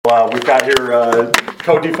We've got here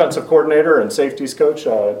co-defensive coordinator and safeties coach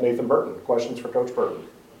Nathan Burton. Questions for Coach Burton?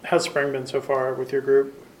 How's spring been so far with your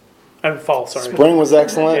group? Fall, sorry. Spring was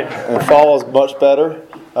excellent, and fall is much better.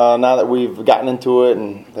 Now that we've gotten into it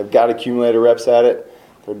and they've got accumulated reps at it,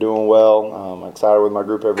 they're doing well. I'm excited with my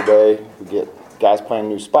group every day. We get guys playing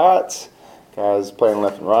new spots, guys playing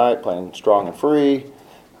left and right, playing strong and free.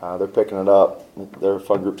 They're picking it up. They're a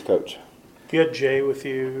fun group to coach. You had Jay with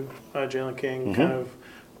you, Jalen King, kind of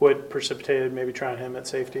what precipitated maybe trying him at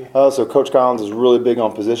safety? So Coach Collins is really big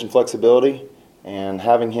on position flexibility and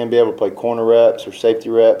having him be able to play corner reps or safety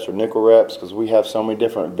reps or nickel reps because we have so many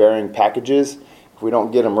different varying packages. If we don't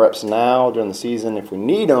get them reps now during the season, if we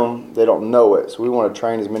need them, they don't know it. So we want to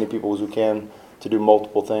train as many people as we can to do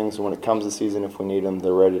multiple things. And when it comes to season, if we need them,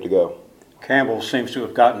 they're ready to go. Campbell seems to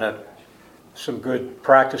have gotten some good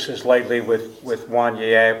practices lately with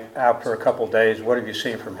Wanye out for a couple of days. What have you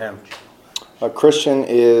seen from him? Christian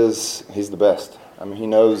he's the best. I mean, he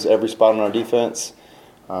knows every spot on our defense.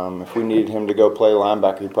 If we needed him to go play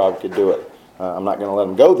linebacker, he probably could do it. I'm not going to let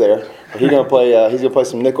him go there. But he's going to play. He's going to play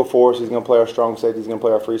some nickel for us. He's going to play our strong safety. He's going to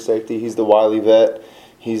play our free safety. He's the wily vet.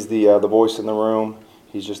 He's the voice in the room.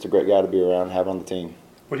 He's just a great guy to be around and have on the team.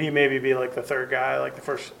 Would he maybe be like the third guy, like the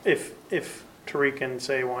first? If Tariq and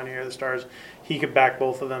say Wanye are the stars, he could back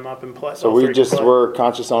both of them up and play. So we're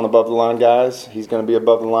conscious on above the line guys. He's going to be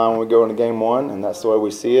above the line when we go into game one, and that's the way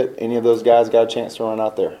we see it. Any of those guys got a chance to run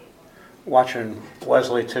out there. Watching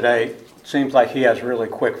Wesley today, seems like he has really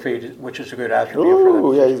quick feet, which is a good attribute for them.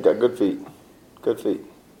 Oh, yeah, he's got good feet. Good feet.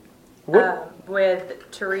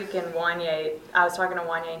 With Tariq and Wanye, I was talking to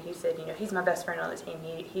Wanye and he said, he's my best friend on the team.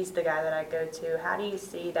 He's the guy that I go to. How do you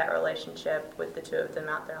see that relationship with the two of them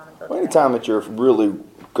out there on the field? Well, anytime that you're really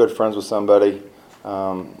good friends with somebody,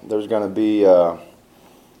 there's going to be,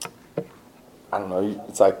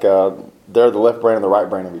 it's like they're the left brain and the right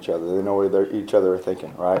brain of each other. They know what each other are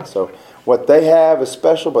thinking, right? So what they have is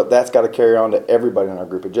special, but that's got to carry on to everybody in our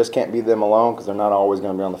group. It just can't be them alone because they're not always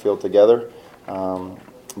going to be on the field together.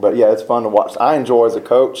 But, yeah, it's fun to watch. I enjoy as a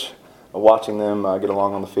coach watching them get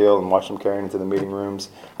along on the field and watch them carrying into the meeting rooms.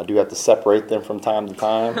 I do have to separate them from time to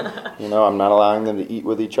time. I'm not allowing them to eat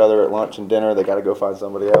with each other at lunch and dinner. They got to go find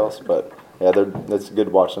somebody else. But, yeah, it's good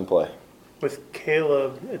to watch them play. With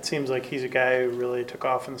Caleb, it seems like he's a guy who really took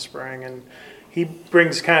off in the spring, and he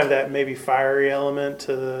brings kind of that maybe fiery element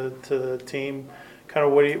to the team. Kind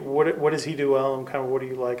of what does he do well, and kind of what do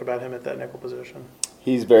you like about him at that nickel position?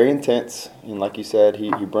 He's very intense, and like you said, he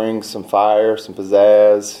brings some fire, some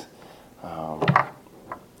pizzazz. But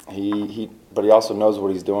he also knows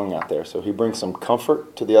what he's doing out there. So he brings some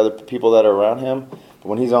comfort to the other people that are around him. But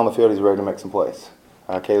when he's on the field, he's ready to make some plays.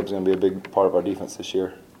 Caleb's going to be a big part of our defense this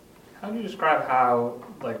year. How do you describe how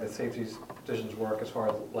the safeties positions work as far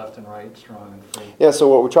as left and right, strong and free? Yeah, so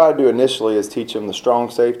what we try to do initially is teach them the strong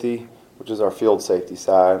safety, which is our field safety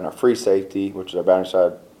side, and our free safety, which is our boundary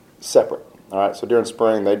side, separate. All right, so during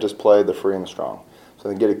spring, they just play the free and the strong. So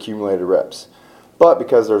they get accumulated reps. But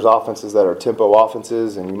because there's offenses that are tempo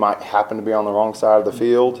offenses and you might happen to be on the wrong side of the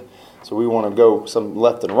field, so we want to go some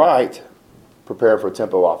left and right, prepare for a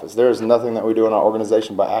tempo offense. There is nothing that we do in our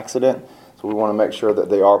organization by accident, so we want to make sure that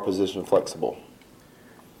they are position flexible.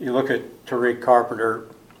 You look at Tariq Carpenter,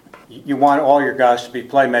 you want all your guys to be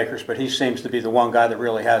playmakers, but he seems to be the one guy that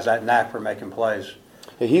really has that knack for making plays.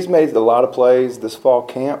 Yeah, he's made a lot of plays this fall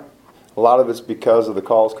camp. A lot of it's because of the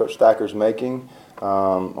calls Coach Stacker's making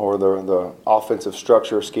or the offensive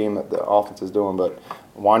structure scheme that the offense is doing. But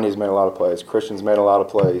Wanye's made a lot of plays. Christian's made a lot of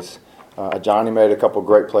plays. Johnny made a couple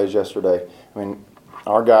great plays yesterday. I mean,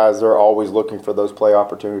 our guys, they're always looking for those play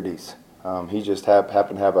opportunities. He just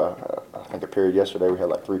happened to have a period yesterday we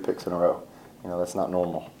had 3 picks in a row. That's not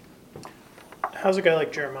normal. How's a guy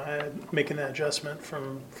like Jeremiah making that adjustment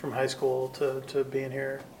from high school to being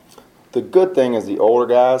here? The good thing is the older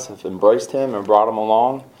guys have embraced him and brought him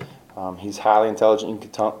along. He's highly intelligent. You can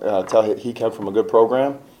tell he came from a good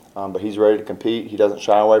program, but he's ready to compete. He doesn't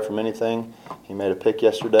shy away from anything. He made a pick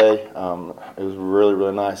yesterday. It was really,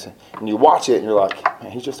 really nice. And you watch it and you're like,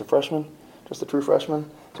 man, he's just a freshman, just a true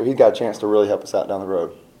freshman. So he's got a chance to really help us out down the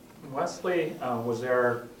road. Wesley, was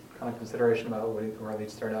there kind of consideration about whether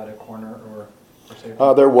he'd start out at corner or safety?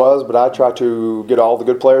 There was, but I try to get all the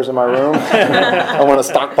good players in my room. I want to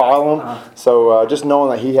stockpile them. So just knowing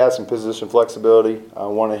that he has some position flexibility, I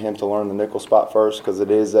wanted him to learn the nickel spot first because it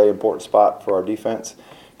is an important spot for our defense.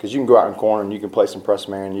 Because you can go out in corner and you can play some press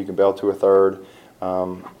man, you can bail to a third.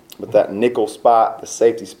 But that nickel spot, the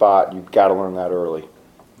safety spot, you've got to learn that early.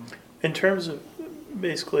 In terms of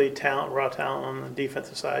basically talent, raw talent on the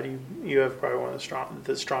defensive side, you have probably one of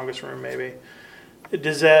the strongest room maybe.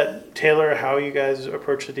 Does that tailor how you guys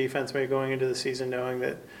approach the defense, maybe going into the season, knowing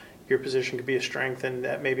that your position could be a strength and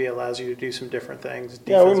that maybe allows you to do some different things?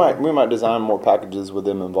 Yeah, we might design more packages with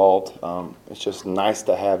them involved. It's just nice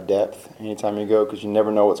to have depth anytime you go because you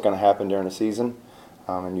never know what's going to happen during the season,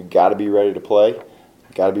 and you got to be ready to play.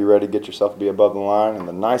 You got to be ready to get yourself to be above the line. And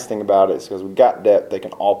the nice thing about it is because we got depth, they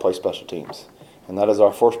can all play special teams, and that is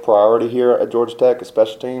our first priority here at Georgia Tech is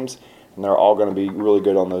special teams, and they're all going to be really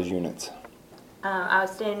good on those units. I was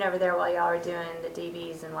standing over there while y'all were doing the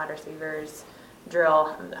DBs and wide receivers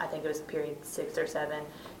drill. I think it was period 6 or 7,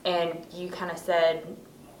 and you kind of said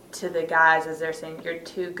to the guys as they're saying, "You're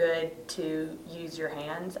too good to use your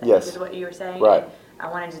hands." I Yes. think is what you were saying. Right. And I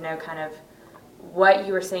wanted to know kind of what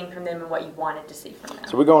you were seeing from them and what you wanted to see from them.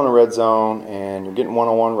 So we go in the red zone, and you're getting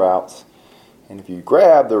one-on-one routes, and if you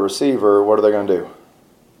grab the receiver, what are they going to do?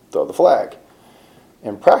 Throw the flag.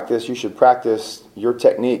 In practice, you should practice your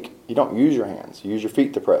technique. You don't use your hands. You use your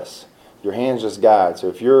feet to press. Your hands just guide. So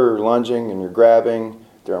if you're lunging and you're grabbing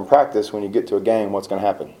during practice, when you get to a game, what's going to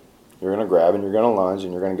happen? You're going to grab and you're going to lunge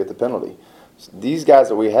and you're going to get the penalty. So these guys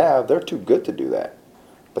that we have, they're too good to do that.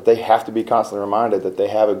 But they have to be constantly reminded that they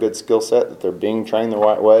have a good skill set, that they're being trained the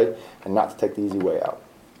right way, and not to take the easy way out.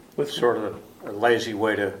 With Sort of a lazy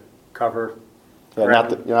way to cover. Yeah, not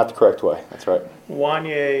the correct way. That's right.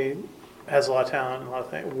 Wanye has a lot of talent and a lot of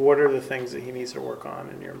things. What are the things that he needs to work on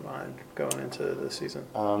in your mind going into the season?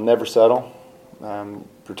 Never settle.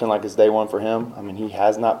 Pretend like it's day one for him. I mean, he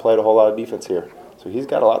has not played a whole lot of defense here, so he's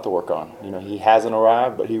got a lot to work on. You know, he hasn't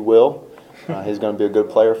arrived, but he will. He's going to be a good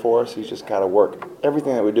player for us. He's just got to work.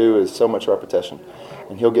 Everything that we do is so much repetition,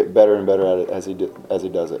 and he'll get better and better at it as he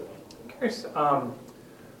does it. Curious,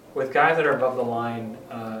 with guys that are above the line,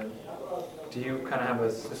 do you kind of have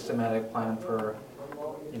a systematic plan for,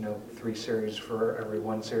 3 series for every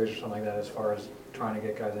 1 series or something like that, as far as trying to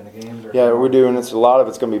get guys into games? Or Yeah, we do, and a lot of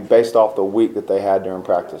it's going to be based off the week that they had during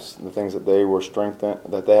practice, the things that they were strengthened,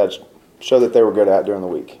 that they had show that they were good at during the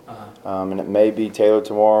week. And it may be tailored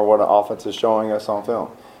to more what an offense is showing us on film.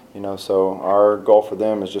 So our goal for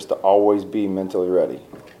them is just to always be mentally ready.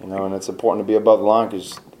 And it's important to be above the line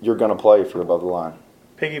because you're going to play if you're above the line.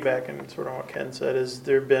 Piggybacking sort of what Ken said, has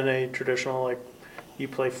there been a traditional, like, you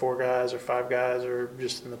play 4 guys or 5 guys or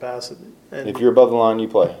just in the past? And If you're above the line, you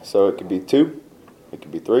play. So it could be 2, it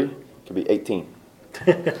could be 3, it could be 18.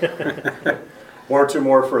 1 or 2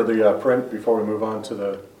 more for the print before we move on to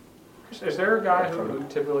the. Is there a guy who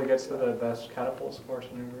typically gets to the best catapult scores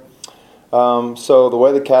in your room? So the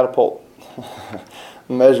way the catapult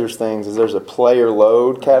measures things is there's a player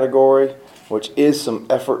load category, which is some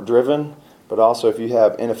effort driven, but also if you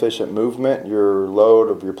have inefficient movement, your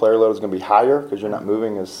player load is going to be higher because you're not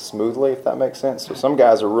moving as smoothly, if that makes sense. So some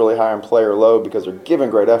guys are really high on player load because they're giving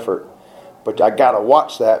great effort, but I got to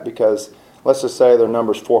watch that because let's just say their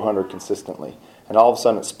number's 400 consistently, and all of a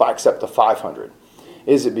sudden it spikes up to 500.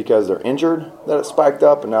 Is it because they're injured that it spiked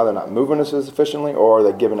up and now they're not moving as efficiently, or are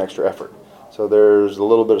they giving extra effort? So there's a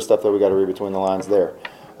little bit of stuff that we got to read between the lines there.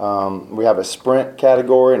 We have a sprint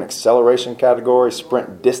category, an acceleration category,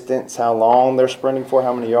 sprint distance, how long they're sprinting for,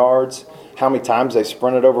 how many yards, how many times they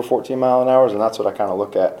sprinted over 14 mile an hour, and that's what I kind of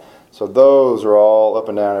look at. So those are all up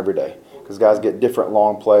and down every day because guys get different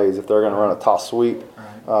long plays. If they're going to run a toss sweep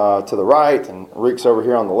to the right and Reek's over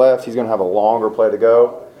here on the left, he's going to have a longer play to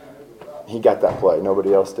go. He got that play.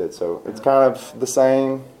 Nobody else did. So it's kind of the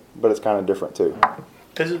same, but it's kind of different too.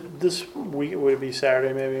 Is it this week, would it be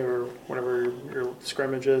Saturday maybe, or whenever your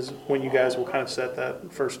scrimmage is, when you guys will kind of set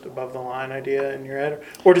that first above the line idea in your head,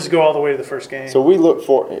 or does it go all the way to the first game? So we look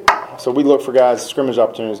for guys, scrimmage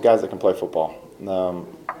opportunities, guys that can play football.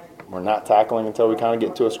 We're not tackling until we kind of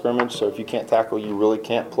get to a scrimmage. So if you can't tackle, you really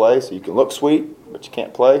can't play. So you can look sweet, but you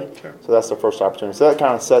can't play. Sure. So that's the first opportunity. So that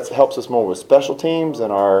kind of helps us more with special teams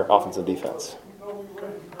and our offense and defense.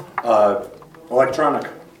 Electronic.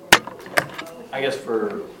 I guess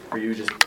for you, just